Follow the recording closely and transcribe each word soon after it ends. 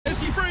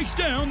breaks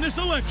down this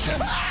election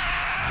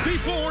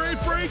before it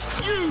breaks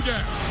you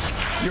down.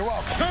 You're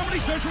welcome. Comedy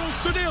Central's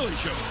The Daily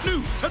Show.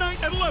 New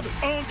tonight at 11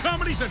 on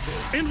Comedy Central.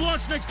 And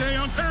watch next day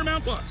on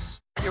Paramount+.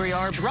 Here we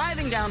are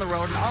driving down the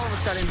road, and all of a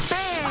sudden,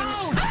 bang!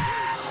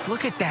 Oh!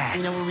 Look at that.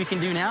 You know what we can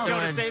do now? Go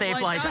to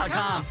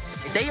SafeLight.com.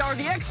 They are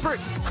the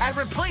experts at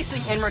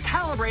replacing and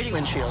recalibrating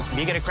windshields. If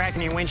you get a crack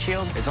in your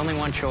windshield, there's only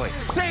one choice.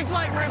 Safe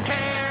Light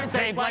Repair,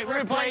 Safe Light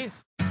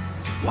Replace.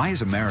 Why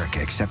has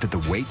America accepted the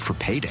wait for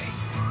payday?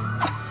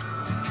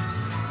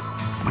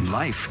 When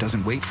life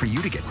doesn't wait for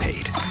you to get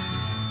paid.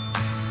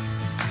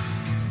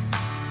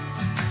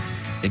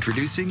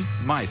 Introducing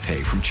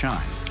MyPay from Chime,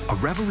 a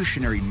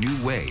revolutionary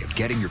new way of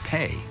getting your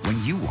pay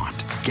when you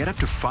want. Get up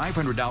to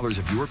 $500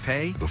 of your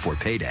pay before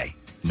payday.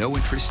 No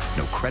interest,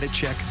 no credit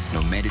check,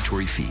 no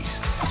mandatory fees.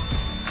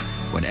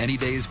 When any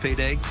day is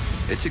payday,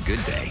 it's a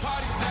good day.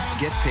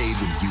 Get paid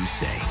when you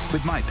say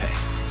with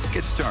MyPay.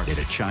 Get started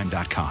at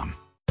Chime.com.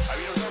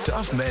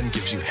 Tough Men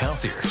gives you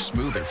healthier,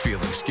 smoother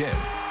feeling skin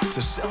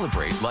to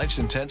celebrate life's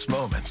intense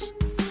moments.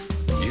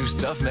 Use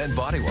Tough Men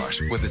Body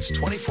Wash with its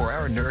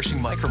 24-hour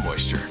nourishing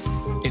micro-moisture.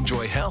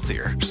 Enjoy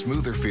healthier,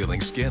 smoother feeling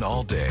skin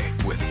all day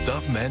with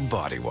Tough Men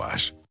Body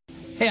Wash.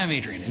 Hey, I'm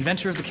Adrian,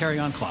 inventor of the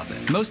carry-on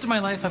closet. Most of my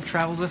life I've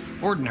traveled with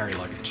ordinary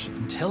luggage,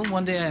 until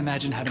one day I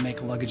imagined how to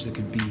make a luggage that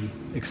could be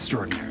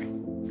extraordinary.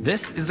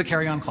 This is the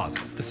carry-on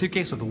closet, the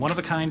suitcase with a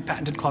one-of-a-kind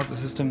patented closet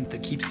system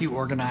that keeps you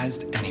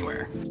organized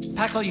anywhere.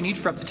 Pack all you need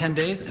for up to 10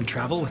 days and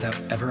travel without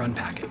ever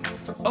unpacking.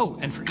 Oh,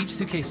 and for each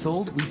suitcase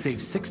sold, we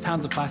save 6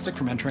 pounds of plastic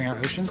from entering our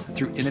oceans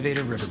through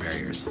innovative river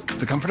barriers.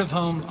 The comfort of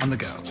home on the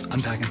go.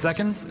 Unpack in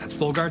seconds at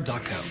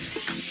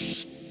soulguard.co.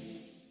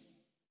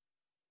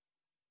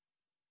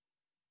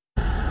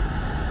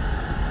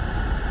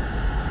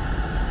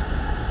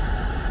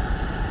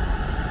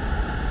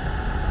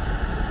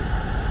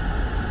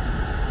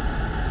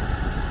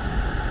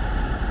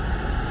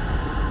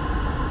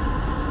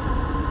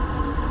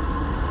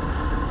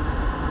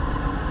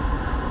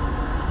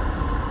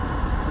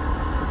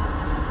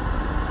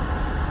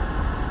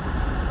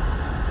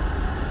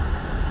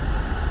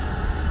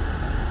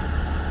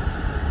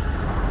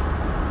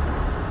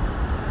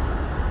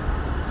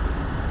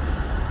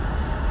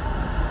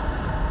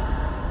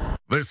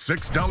 The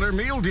 $6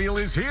 meal deal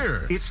is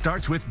here. It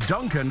starts with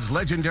Dunkin's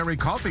legendary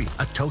coffee,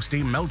 a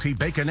toasty, melty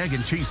bacon, egg,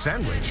 and cheese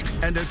sandwich,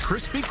 and a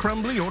crispy,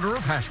 crumbly order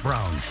of hash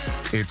browns.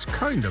 It's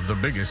kind of the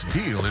biggest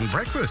deal in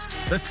breakfast.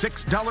 The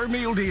 $6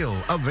 meal deal,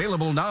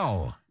 available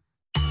now.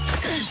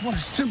 I just want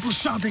a simple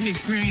shopping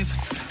experience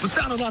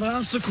without a lot of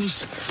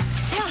obstacles.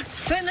 Yeah,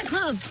 join the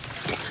club.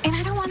 And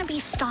I don't want to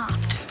be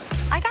stopped.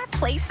 I got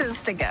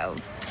places to go,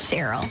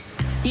 Cheryl.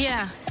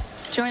 Yeah,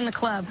 join the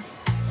club.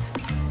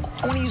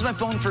 I want to use my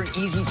phone for an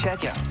easy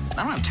checkout.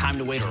 I don't have time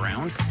to wait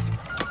around.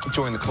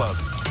 Join the club.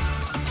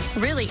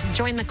 Really,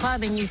 join the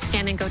club and use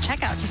Scan and Go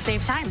checkout to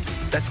save time.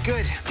 That's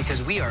good,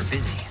 because we are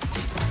busy.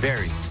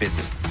 Very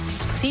busy.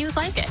 Seems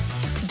like it.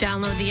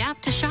 Download the app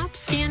to shop,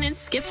 scan, and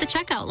skip the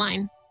checkout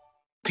line.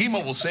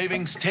 T-Mobile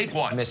savings, take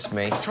one. Miss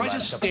me. Try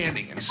just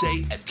standing and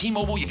say, at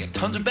T-Mobile, you get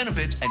tons of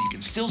benefits and you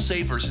can still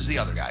save versus the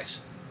other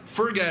guys.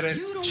 Forget it.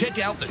 Check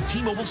out the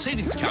T-Mobile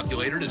savings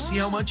calculator to see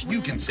how much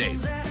you can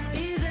save.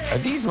 Are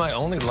these my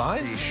only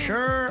lines? They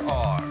sure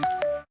are.